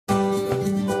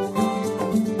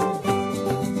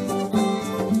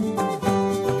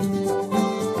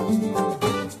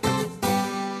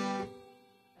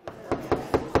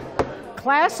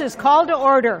Class is called to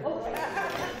order.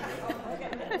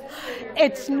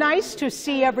 It's nice to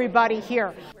see everybody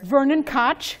here. Vernon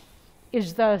Koch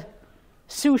is the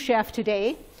sous chef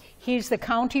today. He's the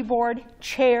county board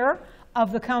chair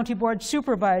of the county board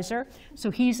supervisor.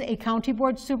 So he's a county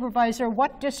board supervisor.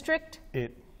 What district?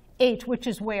 8. 8, which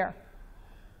is where?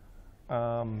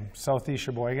 Southeast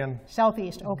Sheboygan.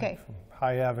 Southeast, okay. From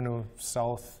High Avenue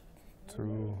south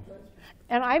through.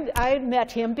 And I met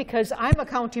him because I'm a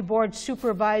county board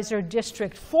supervisor,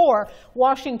 District 4,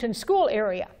 Washington School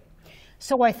area.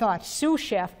 So I thought, sous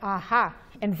chef, aha.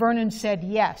 And Vernon said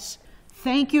yes.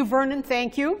 Thank you, Vernon,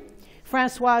 thank you.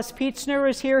 Francoise Pietzner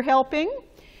is here helping.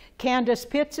 Candace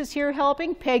Pitts is here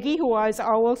helping. Peggy, who I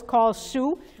always call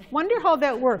Sue. Wonder how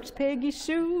that works. Peggy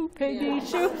Sue,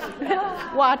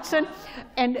 Watson.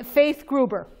 And Faith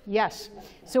Gruber, yes.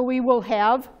 So we will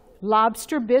have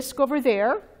lobster bisque over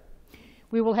there.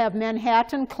 We will have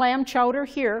Manhattan clam chowder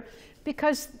here,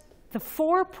 because the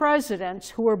 4 presidents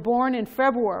who were born in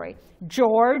February,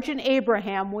 George and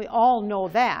Abraham, we all know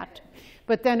that.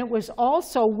 But then it was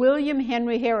also William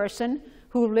Henry Harrison,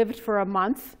 who lived for a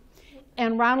month,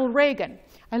 and Ronald Reagan.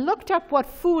 I looked up what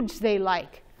foods they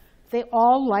like. They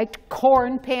all liked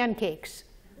corn pancakes.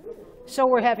 So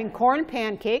we're having corn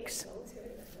pancakes.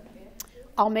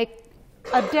 I'll make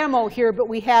a demo here, but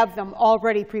we have them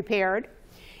already prepared.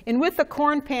 And with the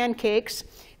corn pancakes,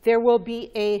 there will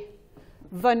be a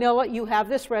vanilla, you have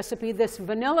this recipe, this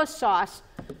vanilla sauce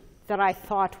that I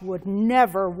thought would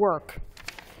never work.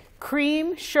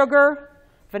 Cream, sugar,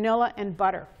 vanilla, and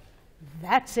butter.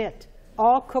 That's it,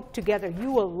 all cooked together.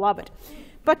 You will love it.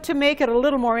 But to make it a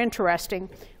little more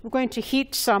interesting, we're going to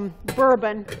heat some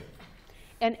bourbon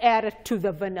and add it to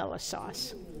the vanilla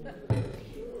sauce.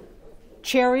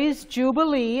 Cherries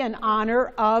Jubilee in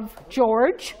honor of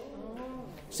George.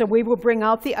 So we will bring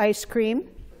out the ice cream.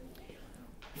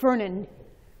 Vernon,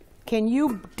 can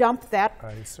you dump that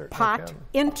pot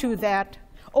into that?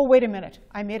 Oh, wait a minute.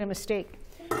 I made a mistake.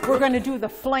 We're going to do the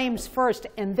flames first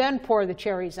and then pour the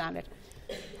cherries on it.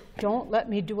 Don't let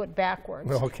me do it backwards.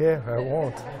 Okay, I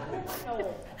won't.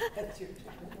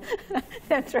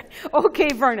 That's right. Okay,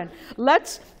 Vernon.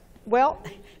 Well,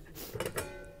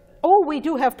 oh, we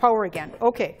do have power again.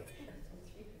 Okay.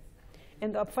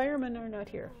 And the firemen are not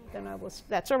here. Then I will.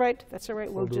 That's all right. That's all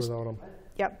right. We'll do just. Without them.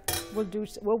 Yep.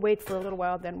 We'll wait for a little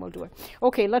while. Then we'll do it.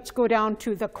 Okay. Let's go down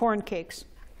to the corn cakes.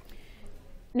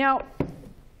 Now,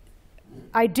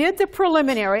 I did the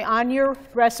preliminary on your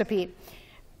recipe,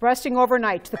 resting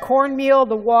overnight. The cornmeal,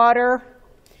 the water,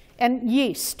 and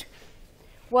yeast.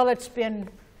 Well, it's been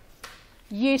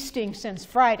yeasting since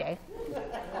Friday.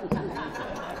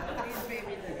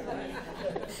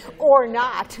 Or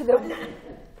not.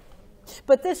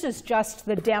 But this is just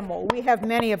the demo. We have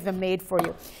many of them made for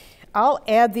you. I'll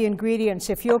add the ingredients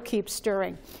if you'll keep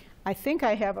stirring. I think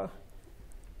I have a...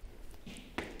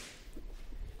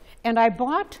 And I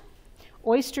bought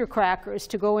oyster crackers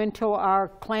to go into our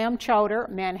clam chowder,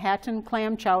 Manhattan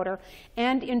clam chowder,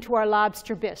 and into our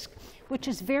lobster bisque, which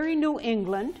is very New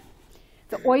England.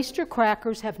 The oyster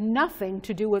crackers have nothing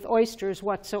to do with oysters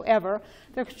whatsoever.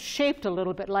 They're shaped a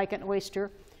little bit like an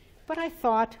oyster, but I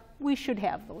thought we should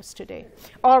have those today.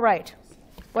 All right,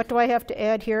 what do I have to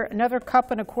add here? Another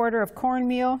 1.25 cups of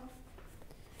cornmeal.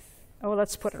 Oh,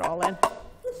 let's put it all in.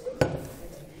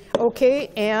 Okay,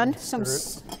 and some,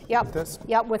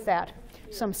 yep, with that.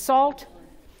 Some salt.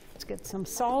 Let's get some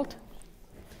salt.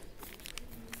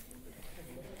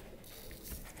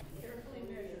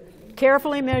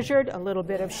 Carefully measured, a little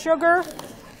bit of sugar.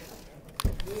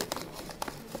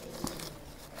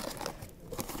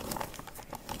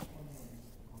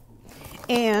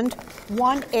 And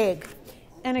 1 egg.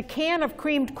 And a can of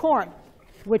creamed corn,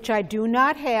 which I do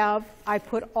not have. I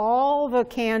put all the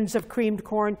cans of creamed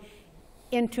corn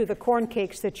into the corn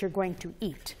cakes that you're going to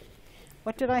eat.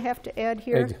 What did I have to add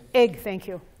here? Egg. Egg, thank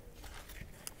you.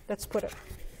 Let's put it.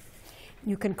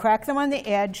 You can crack them on the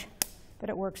edge, but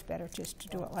it works better just to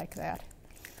do it like that.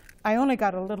 I only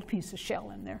got a little piece of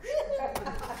shell in there.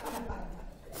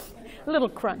 A little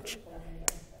crunch.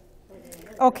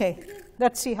 Okay,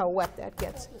 let's see how wet that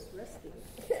gets.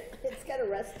 It's got to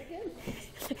rest again.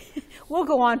 We'll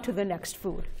go on to the next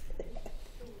food.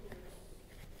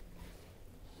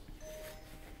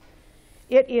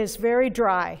 It is very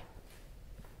dry.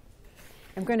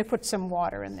 I'm going to put some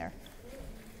water in there.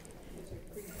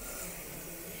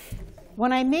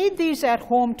 When I made these at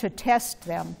home to test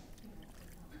them,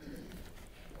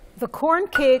 the corn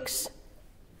cakes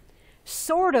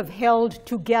sort of held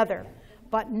together,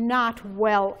 but not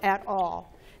well at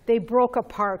all. They broke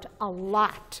apart a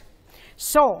lot.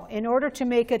 So in order to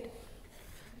make it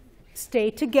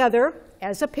stay together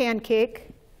as a pancake,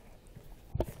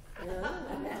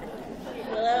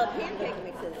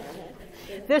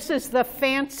 this is the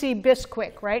fancy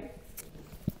Bisquick, right?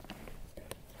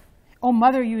 Oh,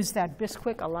 Mother used that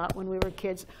Bisquick a lot when we were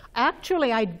kids.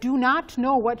 Actually, I do not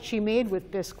know what she made with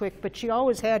Bisquick, but she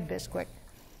always had Bisquick.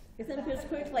 Isn't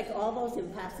Bisquick like all those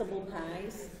impossible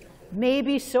pies?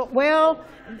 Maybe so. Well,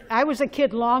 I was a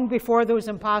kid long before those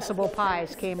impossible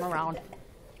pies came around.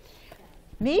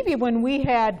 Maybe when we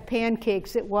had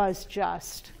pancakes, it was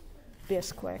just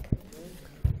Bisquick.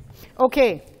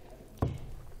 Okay.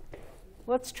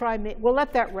 Let's try, we'll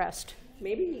let that rest.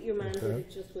 Maybe your mom did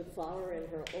it just with flour and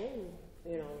her own,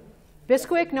 you know.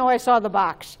 Bisquick? No, I saw the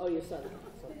box. Oh, you saw the box,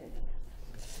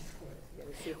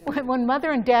 okay. When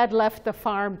Mother and Dad left the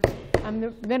farm on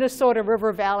the Minnesota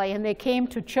River Valley and they came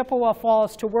to Chippewa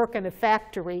Falls to work in a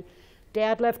factory,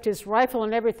 Dad left his rifle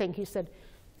and everything. He said,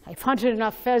 I've hunted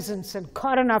enough pheasants and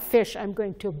caught enough fish. I'm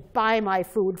going to buy my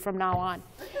food from now on.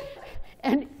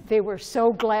 And they were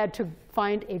so glad to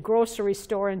find a grocery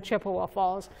store in Chippewa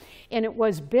Falls. And it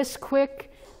was Bisquick,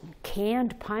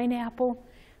 canned pineapple,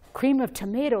 cream of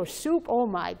tomato soup. Oh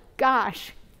my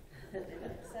gosh.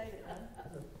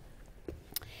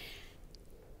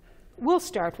 We'll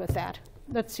start with that.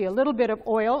 Let's see, a little bit of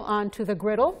oil onto the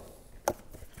griddle.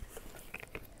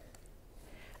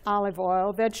 Olive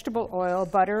oil, vegetable oil,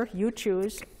 butter, you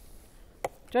choose.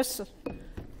 Just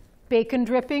bacon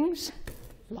drippings,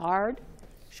 lard,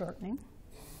 shortening.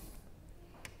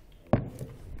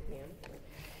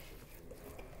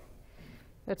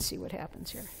 Let's see what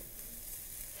happens here.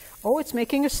 Oh, it's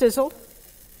making a sizzle.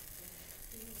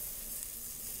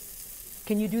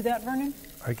 Can you do that, Vernon?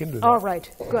 I can do that. All right,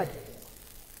 good.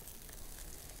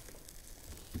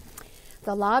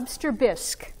 The lobster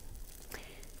bisque.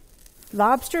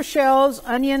 Lobster shells,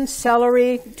 onions,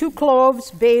 celery, 2 cloves,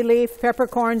 bay leaf,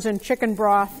 peppercorns, and chicken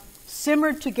broth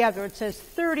simmered together. It says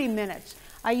 30 minutes.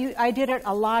 I did it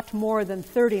a lot more than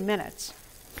 30 minutes.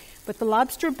 But the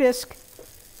lobster bisque,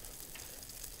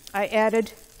 I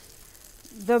added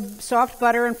the soft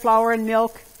butter and flour and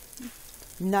milk,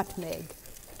 nutmeg.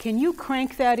 Can you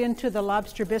crank that into the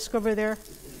lobster bisque over there?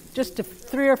 Just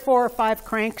 3 or 4 or 5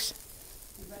 cranks.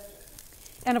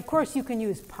 And of course you can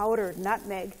use powdered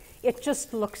nutmeg. It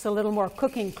just looks a little more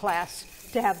cooking class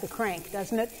to have the crank,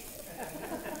 doesn't it?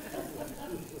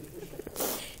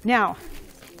 Now,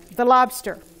 the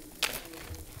lobster.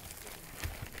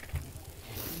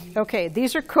 Okay,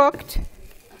 these are cooked,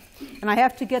 and I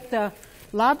have to get the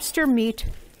lobster meat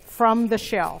from the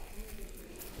shell.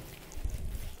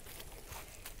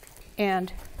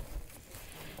 And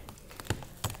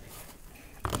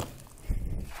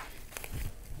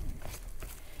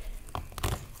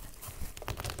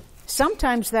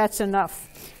sometimes that's enough,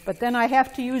 but then I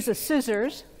have to use the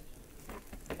scissors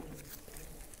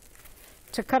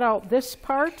to cut out this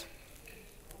part.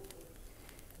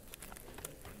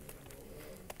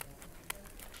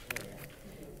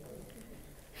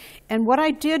 And what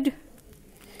I did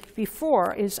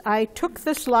before is I took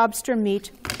this lobster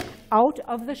meat out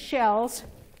of the shells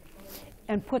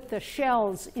and put the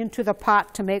shells into the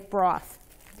pot to make broth.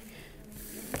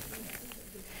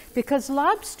 Because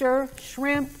lobster,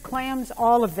 shrimp, clams,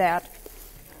 all of that,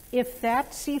 if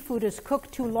that seafood is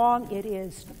cooked too long, it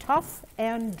is tough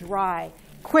and dry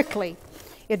quickly.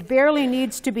 It barely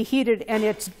needs to be heated and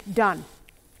it's done.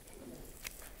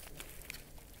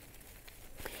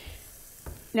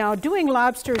 Now, doing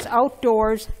lobsters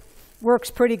outdoors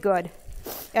works pretty good.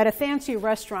 At a fancy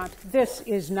restaurant, this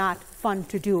is not fun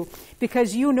to do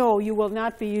because you know you will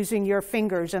not be using your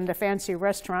fingers in the fancy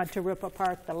restaurant to rip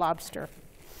apart the lobster.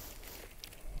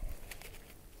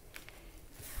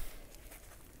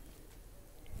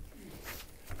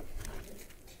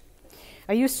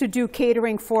 I used to do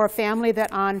catering for a family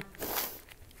that on,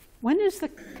 when is the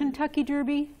Kentucky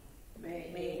Derby?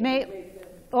 May.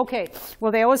 Okay,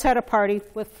 well, they always had a party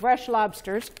with fresh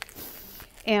lobsters,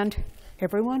 and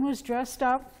everyone was dressed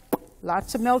up,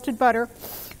 lots of melted butter,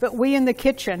 but we in the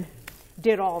kitchen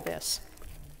did all this.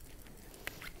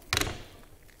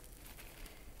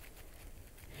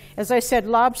 As I said,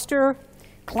 lobster,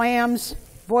 clams,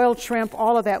 boiled shrimp,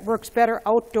 all of that works better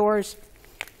outdoors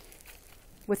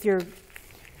with your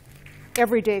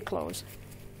everyday clothes.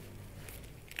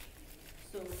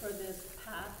 So for this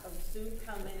pot of soup,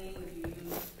 how many would you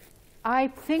use? I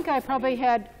think I probably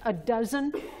had a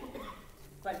dozen.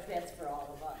 But that's for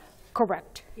all of us.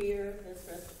 Correct. Here, this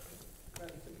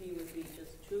recipe would be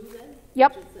just 2 then?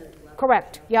 Yep. Just the lobster.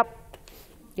 Correct. Yep.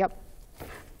 Yep.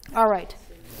 All right.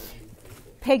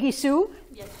 Peggy Sue?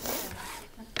 Yes.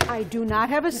 I do not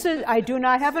have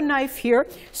a knife here,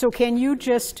 so can you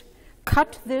just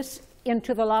cut this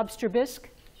into the lobster bisque?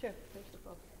 Sure.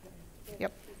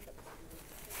 Yep.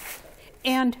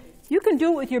 And you can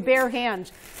do it with your bare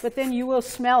hands, but then you will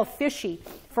smell fishy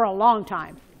for a long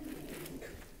time.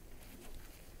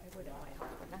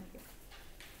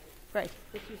 Right.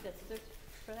 Just use that scissors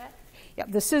for that? Yep,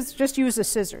 just use the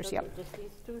scissors, yep. Just these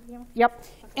two here? Yep,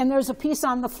 and there's a piece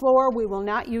on the floor. We will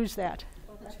not use that.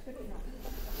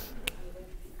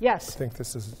 Yes? I think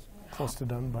this is close to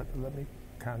done, but let me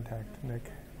contact Nick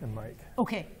and Mike.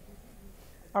 Okay.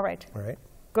 All right. All right?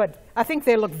 Good. I think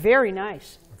they look very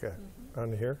nice. Okay.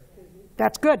 On here?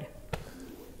 That's good.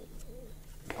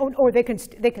 Oh, or they can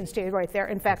stay right there.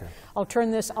 In fact, Okay. I'll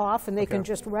turn this off, and they can Okay.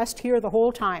 just rest here the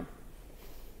whole time.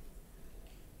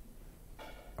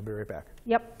 I'll be right back.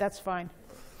 Yep, that's fine.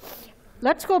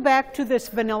 Let's go back to this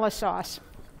vanilla sauce.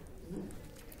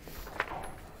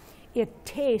 It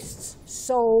tastes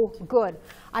so good.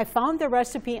 I found the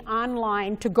recipe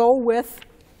online to go with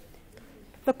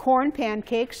the corn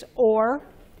pancakes or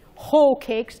hoe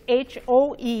cakes,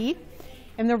 H-O-E.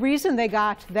 And the reason they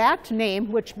got that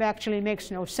name, which actually makes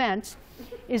no sense,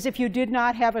 is if you did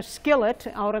not have a skillet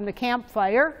out on the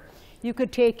campfire, you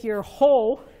could take your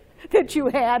hoe that you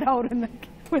had out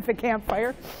with the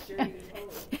campfire,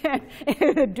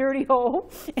 a dirty hoe,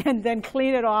 and then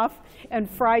clean it off and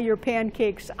fry your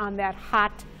pancakes on that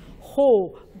hot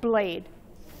hoe blade.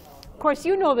 Of course,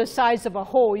 you know the size of a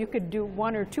hoe. You could do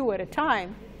one or two at a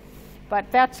time,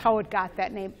 but that's how it got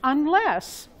that name.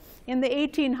 Unless in the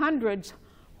 1800s,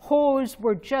 hoes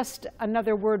were just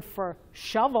another word for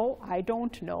shovel. I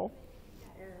don't know.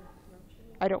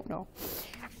 I don't know.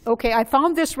 Okay, I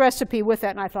found this recipe with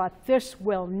it, and I thought, this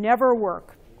will never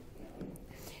work.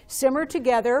 Simmer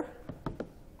together.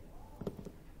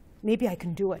 Maybe I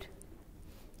can do it.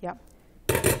 Yeah.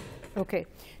 Okay.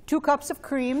 2 cups of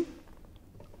cream.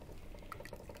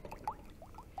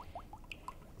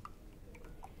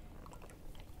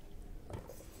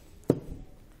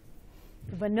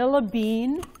 Vanilla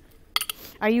bean.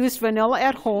 I use vanilla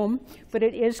at home, but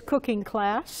it is cooking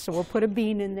class, so we'll put a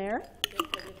bean in there.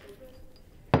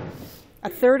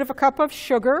 1/3 cup of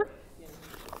sugar.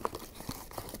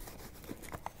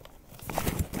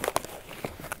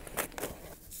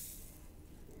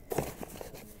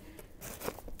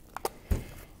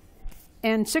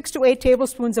 And 6 to 8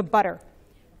 tablespoons of butter.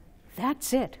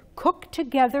 That's it. Cook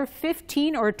together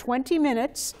 15 or 20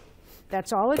 minutes.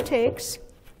 That's all it takes.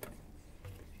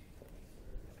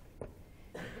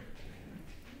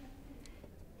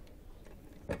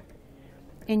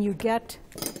 And you get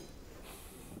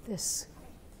this.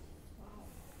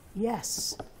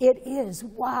 Yes, it is.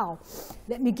 Wow.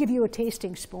 Let me give you a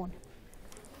tasting spoon.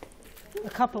 A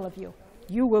couple of you.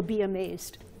 You will be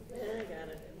amazed. Yeah, I got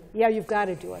it. Yeah, you've got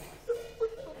to do it.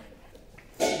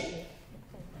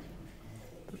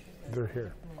 They're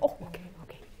here. Oh, okay,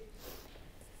 okay.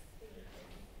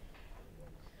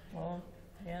 Well,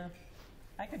 yeah.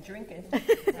 I could drink it.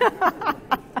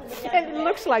 And it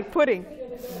looks like pudding.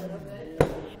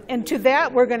 And to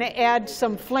that, we're going to add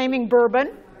some flaming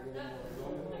bourbon.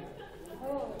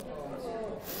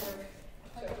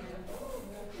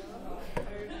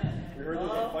 We heard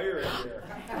there's a fire in here.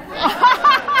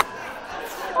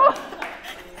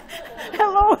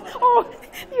 Hello. Oh,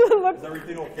 you look. Is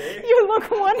everything okay? You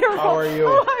look wonderful. How are you?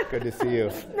 Oh, Good to see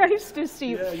you. nice to see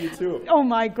you. Yeah, you too. Oh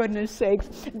my goodness sakes.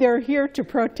 They're here to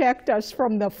protect us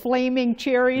from the flaming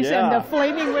cherries and Yeah. the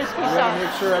flaming whiskey We had to sauce.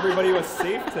 make sure everybody was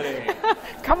safe today.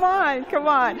 Come on, come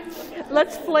on.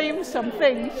 Let's flame some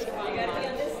things.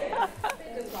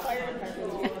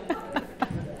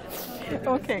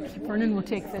 Okay, Vernon will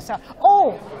take this out.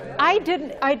 Oh, I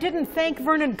didn't thank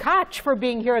Vernon Koch for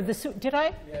being here. Did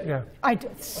I? Yeah. I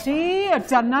did. See,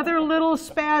 it's another little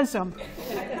spasm.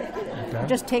 Okay.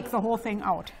 Just take the whole thing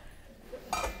out.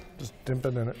 Just dip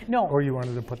it in it. No. Or you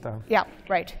wanted to put the... Yeah,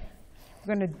 right.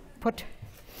 We're going to put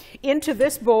into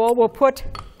this bowl, we'll put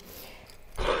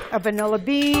a vanilla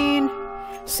bean,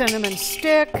 cinnamon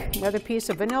stick, another piece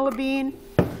of vanilla bean,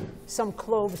 some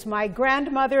cloves. My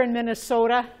grandmother in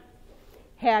Minnesota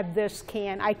had this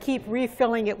can. I keep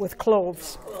refilling it with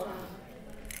cloves.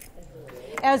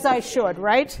 As I should,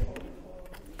 right?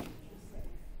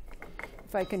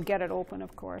 If I can get it open,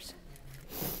 of course.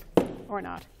 Or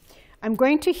not. I'm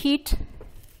going to heat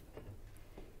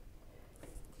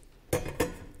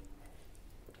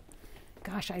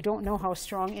gosh, I don't know how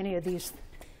strong any of these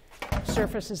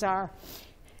surfaces are.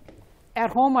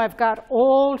 At home, I've got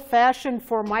old-fashioned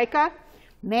Formica.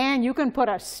 Man, you can put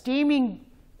a steaming,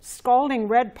 scalding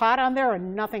red pot on there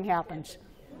and nothing happens.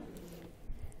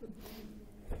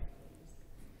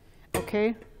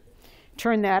 Okay,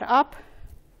 turn that up.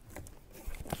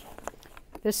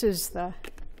 This is the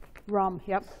rum,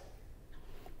 yep.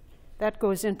 That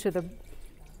goes into the...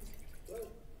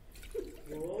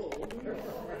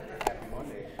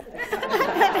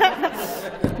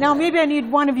 Now maybe I need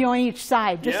one of you on each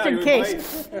side, just in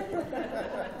case.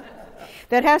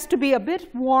 That has to be a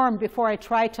bit warm before I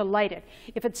try to light it.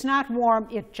 If it's not warm,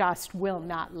 it just will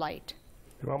not light.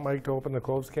 You want Mike to open the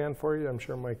cloves can for you? I'm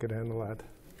sure Mike could handle that.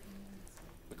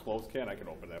 The cloves can, I can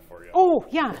open that for you. Oh,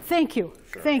 yeah, thank you.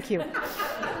 Sure. Thank you. I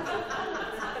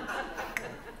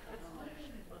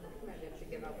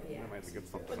might have to get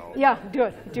something out. Yeah, do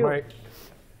it, do Mike.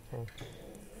 it.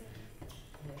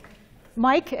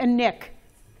 Mike and Nick.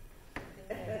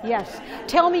 Yes.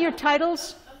 Tell me your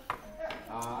titles.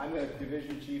 I'm the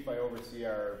division chief. I oversee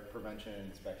our prevention and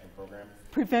inspection program.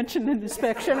 Prevention and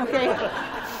inspection, okay.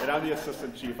 And I'm the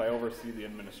assistant chief. I oversee the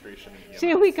administration. And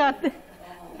See, we got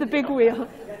the big wheel.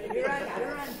 You're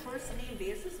on first name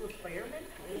basis with firemen?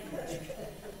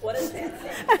 What is that?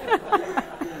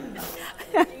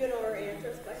 Do you know our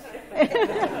address by heart?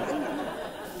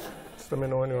 Just let me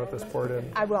know when you want this poured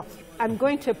in. I will. I'm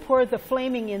going to pour the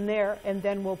flaming in there, and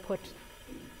then we'll put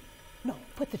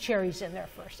the cherries in there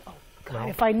first. Oh, God. No.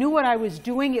 If I knew what I was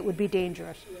doing, it would be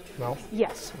dangerous. No?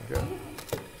 Yes. Good.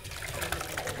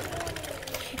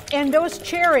 And those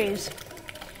cherries,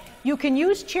 you can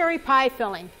use cherry pie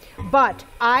filling, but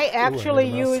I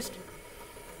actually made a mess. used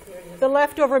the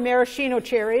leftover maraschino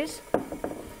cherries,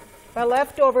 the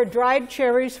leftover dried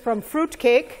cherries from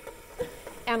fruitcake,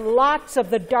 and lots of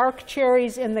the dark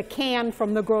cherries in the can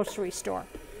from the grocery store.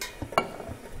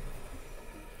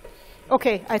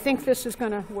 Okay, I think this is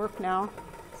going to work now.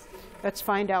 Let's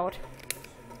find out.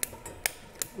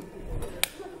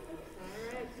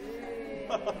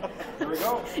 Here we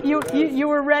go. You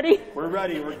were ready? We're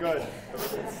ready. We're good.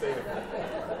 Everything's safe.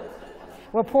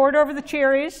 We'll pour it over the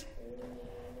cherries.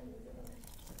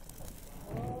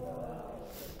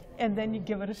 And then you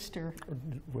give it a stir.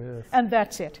 With. And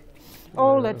that's it.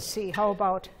 Oh, let's see. How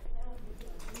about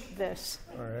this?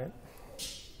 All right.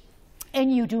 And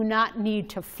you do not need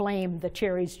to flame the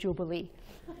cherries Jubilee.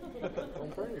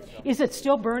 Is it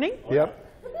still burning? Yep.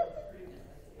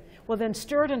 Well, then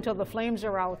stir it until the flames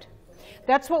are out.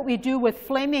 That's what we do with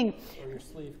flaming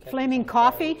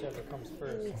coffee.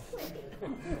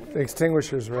 The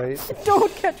extinguisher's right.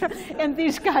 Don't catch up. And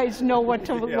these guys know what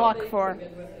to look for.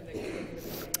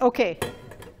 Okay.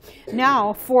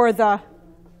 Now for the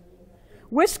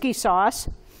whiskey sauce,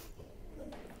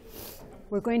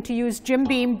 we're going to use Jim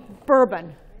Beam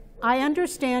bourbon. I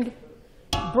understand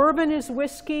bourbon is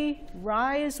whiskey,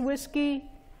 rye is whiskey,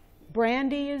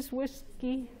 brandy is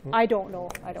whiskey. I don't know.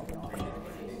 I don't know.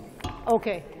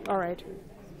 Okay. All right.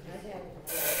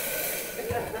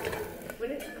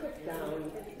 When it's cooked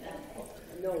down,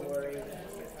 no worries.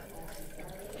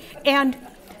 And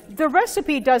the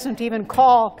recipe doesn't even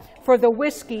call for the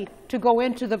whiskey to go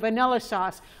into the vanilla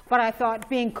sauce, but I thought,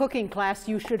 being cooking class,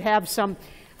 you should have some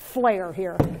flair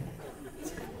here.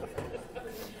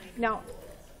 Now,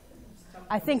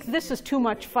 I think this is too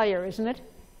much fire, isn't it?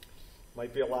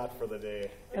 Might be a lot for the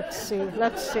day. Let's see.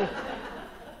 Let's see.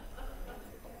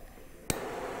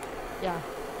 Yeah.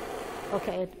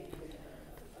 Okay.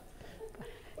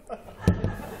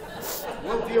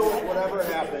 We'll deal with whatever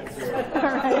happens here. All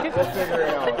right. We'll figure it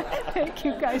out. Thank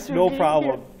you guys for No being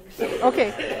problem. here.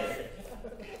 Okay.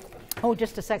 Oh,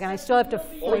 just a second. I still have to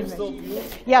flame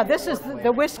it. Yeah, this is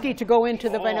the whiskey to go into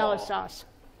the vanilla sauce.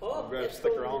 I'm going to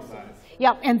stick around then.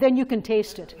 Yeah, and then you can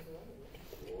taste it.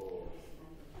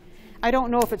 I don't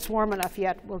know if it's warm enough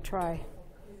yet. We'll try.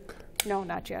 No,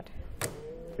 not yet.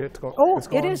 It's Oh, it's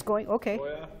it going. is going. Okay. Oh,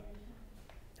 yeah.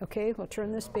 Okay, we'll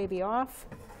turn this baby off.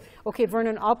 Okay,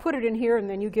 Vernon, I'll put it in here, and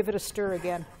then you give it a stir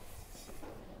again.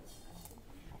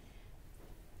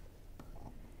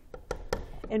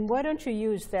 And why don't you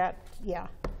use that? Yeah.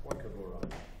 What could go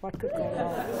wrong? What could go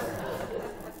wrong?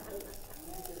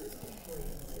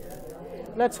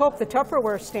 Let's hope the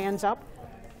Tupperware stands up.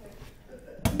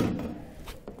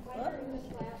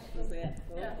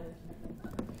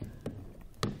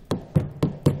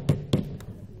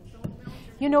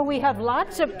 You know, we have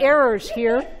lots of errors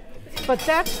here, but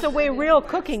that's the way real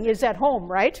cooking is at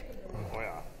home, right? Oh,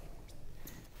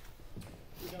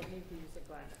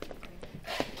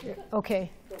 yeah.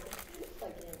 Okay.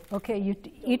 Okay,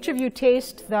 each of you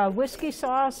taste the whiskey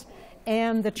sauce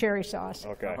and the cherry sauce.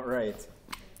 Okay. All right.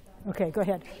 Okay, go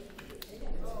ahead.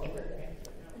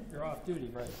 You're off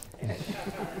duty, right?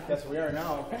 Yes, we are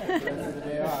now. Rest of the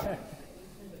day off.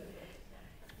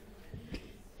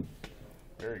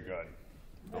 Very good.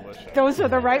 Delicious. Those are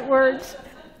the right words.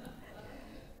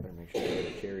 Better make sure you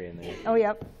get a cherry in there. Oh,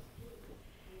 yep.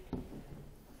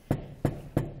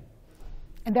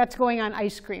 And that's going on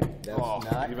ice cream. That's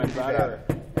not Even better.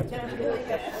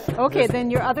 Okay, then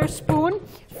your other spoon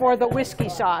for the whiskey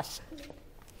sauce. Did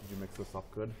you mix this up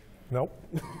good? Nope.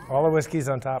 All the whiskey's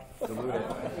on top.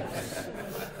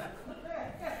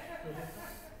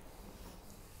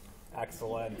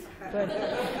 Excellent. Good.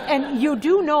 And you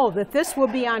do know that this will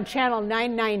be on channel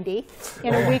 990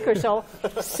 in a week or so,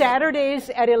 Saturdays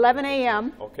at 11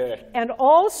 a.m. Okay. And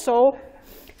also,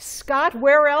 Scott,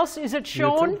 where else is it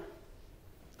shown?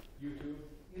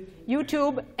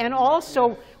 YouTube. And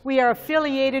also, we are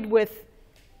affiliated with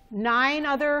 9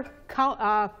 other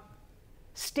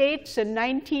states and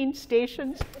 19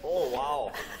 stations. Oh,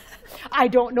 wow. I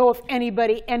don't know if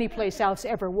anybody anyplace else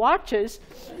ever watches,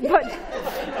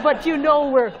 but you know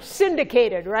we're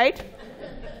syndicated, right?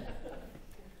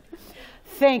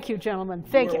 Thank you, gentlemen.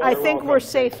 Thank you. I think we're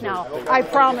safe now. I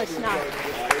promise now.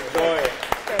 Enjoy.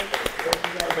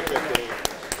 Have a good day.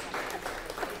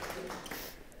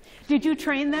 Did you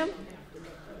train them?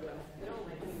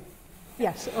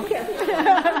 Yes, okay.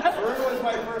 Vern was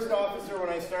my first officer when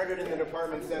I started in the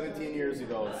department 17 years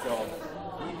ago, so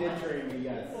he did train me,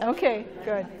 yes. Okay,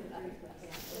 good.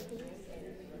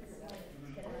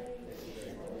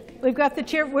 We've got the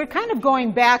chair. We're kind of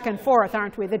going back and forth,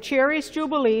 aren't we? The Cherries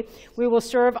Jubilee, we will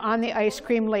serve on the ice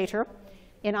cream later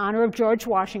in honor of George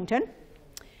Washington.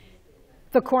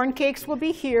 The corn cakes will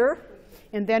be here,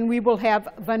 and then we will have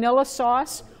vanilla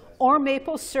sauce or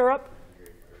maple syrup.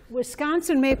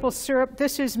 Wisconsin maple syrup.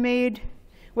 This is made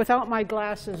without my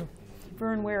glasses.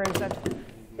 Vern, where is it?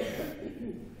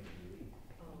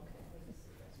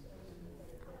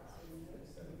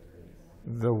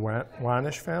 The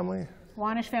Wanish family?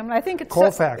 Wanish family. I think it's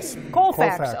Colfax.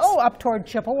 Colfax. Oh, up toward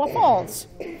Chippewa Falls.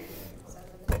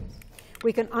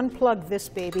 We can unplug this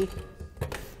baby.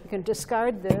 We can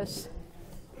discard this.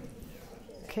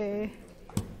 Okay.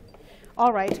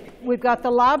 All right. We've got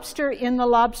the lobster in the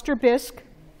lobster bisque.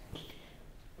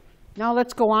 Now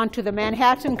let's go on to the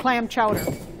Manhattan clam chowder.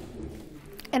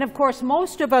 And of course,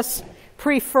 most of us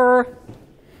prefer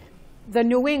the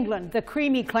New England, the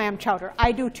creamy clam chowder.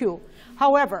 I do too.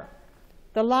 However,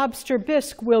 the lobster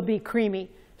bisque will be creamy,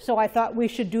 so I thought we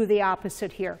should do the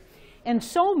opposite here. And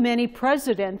so many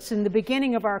presidents in the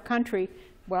beginning of our country,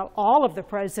 well, all of the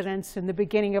presidents in the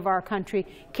beginning of our country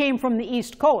came from the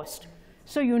East Coast.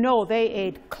 So you know they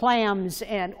ate clams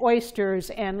and oysters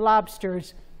and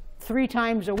lobsters 3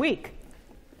 times a week.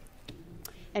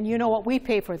 And you know what we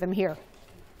pay for them here.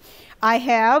 I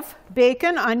have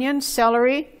bacon, onions,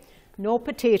 celery, no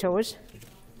potatoes.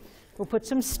 We'll put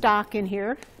some stock in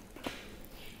here.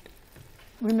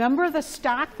 Remember the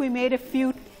stock we made a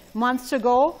few months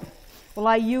ago? Well,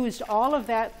 I used all of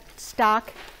that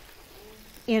stock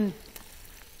in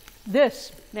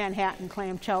this Manhattan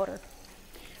clam chowder.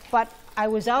 But I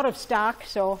was out of stock,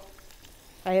 so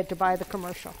I had to buy the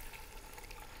commercial.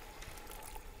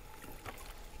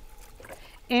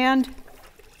 And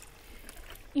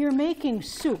you're making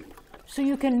soup, so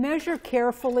you can measure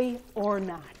carefully or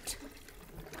not.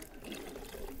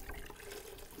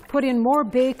 Put in more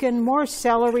bacon, more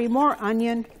celery, more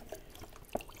onion.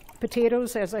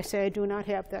 Potatoes, as I say, I do not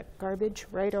have that garbage,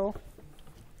 righto.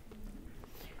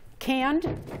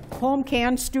 Canned, home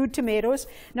canned stewed tomatoes.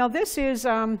 Now this is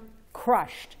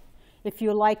crushed. If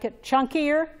you like it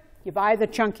chunkier, you buy the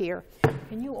chunkier.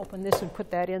 Can you open this and put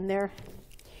that in there?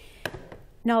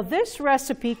 Now this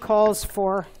recipe calls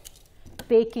for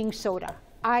baking soda.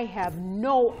 I have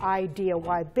no idea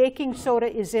why baking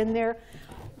soda is in there.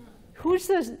 Who's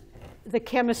the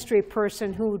chemistry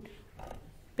person who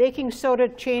baking soda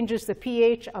changes the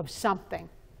pH of something?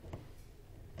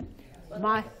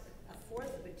 A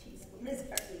fourth of a teaspoon is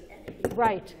hardly anything.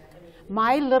 Right.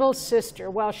 My little sister,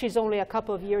 well, she's only a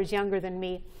couple of years younger than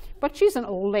me, but she's an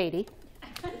old lady,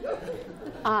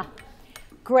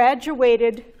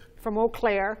 graduated from Eau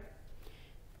Claire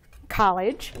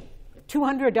College,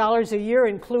 $200 a year,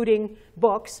 including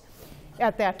books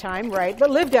at that time, right,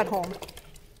 but lived at home.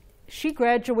 She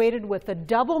graduated with a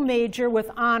double major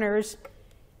with honors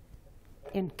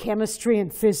in chemistry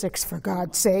and physics, for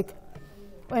God's sake,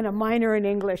 and a minor in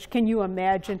English. Can you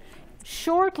imagine?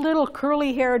 Short, little,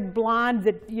 curly-haired blonde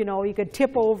that, you know, you could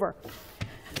tip over.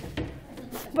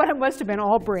 But it must have been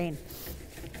all brain.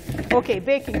 Okay,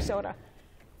 baking soda.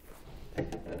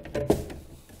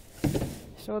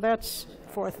 So that's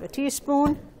 1/4 of a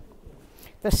teaspoon.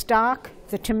 The stock,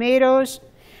 the tomatoes,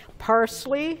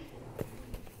 parsley.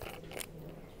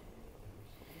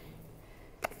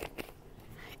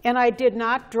 And I did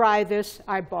not dry this,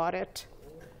 I bought it.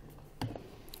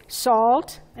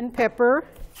 Salt and pepper.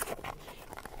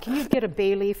 Can you get a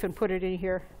bay leaf and put it in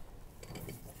here?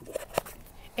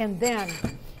 And then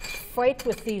fight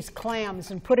with these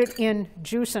clams and put it in,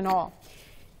 juice and all.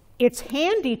 It's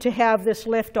handy to have this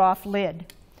lift-off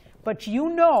lid, but you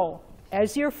know,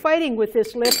 as you're fighting with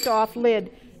this lift-off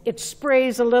lid, it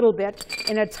sprays a little bit,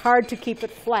 and it's hard to keep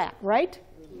it flat, right?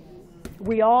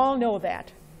 We all know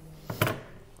that.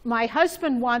 My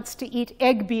husband wants to eat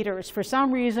egg beaters. For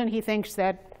some reason, he thinks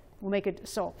that will make it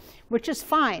so, which is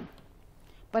fine.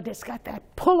 But it's got that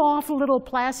pull-off little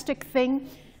plastic thing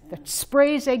that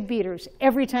sprays egg beaters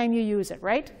every time you use it,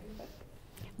 right?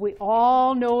 We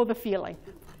all know the feeling.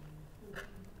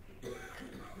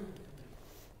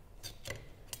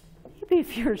 Maybe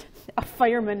if you're a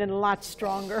fireman and a lot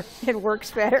stronger, it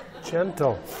works better.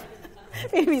 Gentle.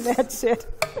 Maybe that's it.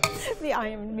 I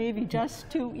am maybe just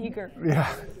too eager.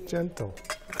 Yeah, gentle.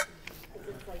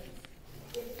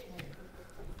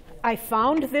 I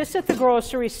found this at the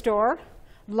grocery store,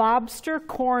 lobster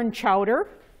corn chowder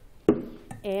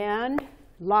and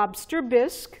lobster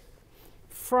bisque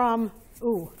from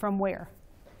where?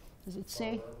 Does it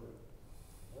say?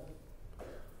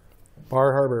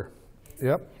 Bar Harbor.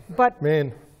 Yep. But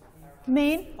Maine.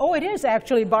 Maine? Oh, it is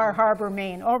actually Bar Harbor,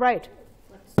 Maine. All right.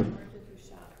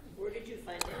 Where did you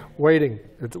find it? Waiting.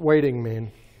 It's Waiting,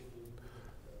 Maine.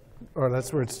 Or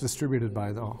that's where it's distributed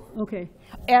by, though. Okay.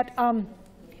 At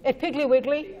Piggly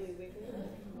Wiggly?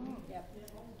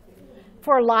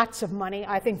 For lots of money.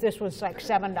 I think this was like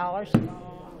 $7.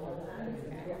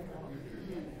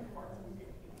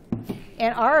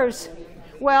 And ours,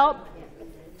 well,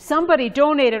 somebody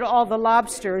donated all the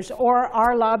lobsters, or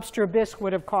our lobster bisque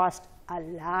would have cost a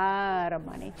lot of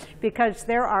money because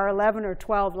there are 11 or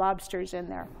 12 lobsters in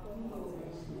there.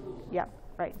 Yeah,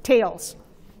 right, tails.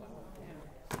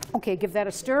 Okay, give that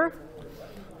a stir.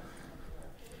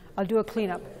 I'll do a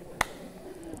cleanup.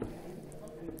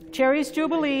 Cherries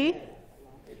Jubilee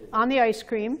on the ice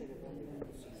cream.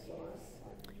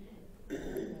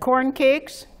 Corn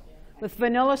cakes with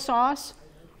vanilla sauce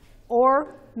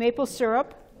or maple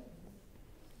syrup.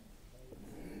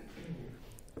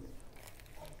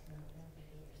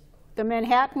 The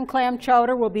Manhattan clam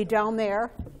chowder will be down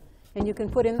there, and you can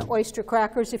put in the oyster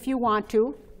crackers if you want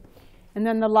to. And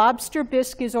then the lobster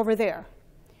bisque is over there.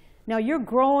 Now, you're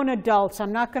grown adults.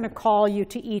 I'm not going to call you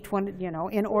to eat one,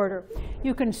 in order.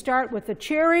 You can start with the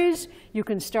cherries. You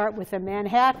can start with the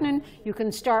Manhattan. You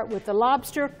can start with the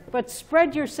lobster, but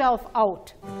spread yourself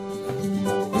out.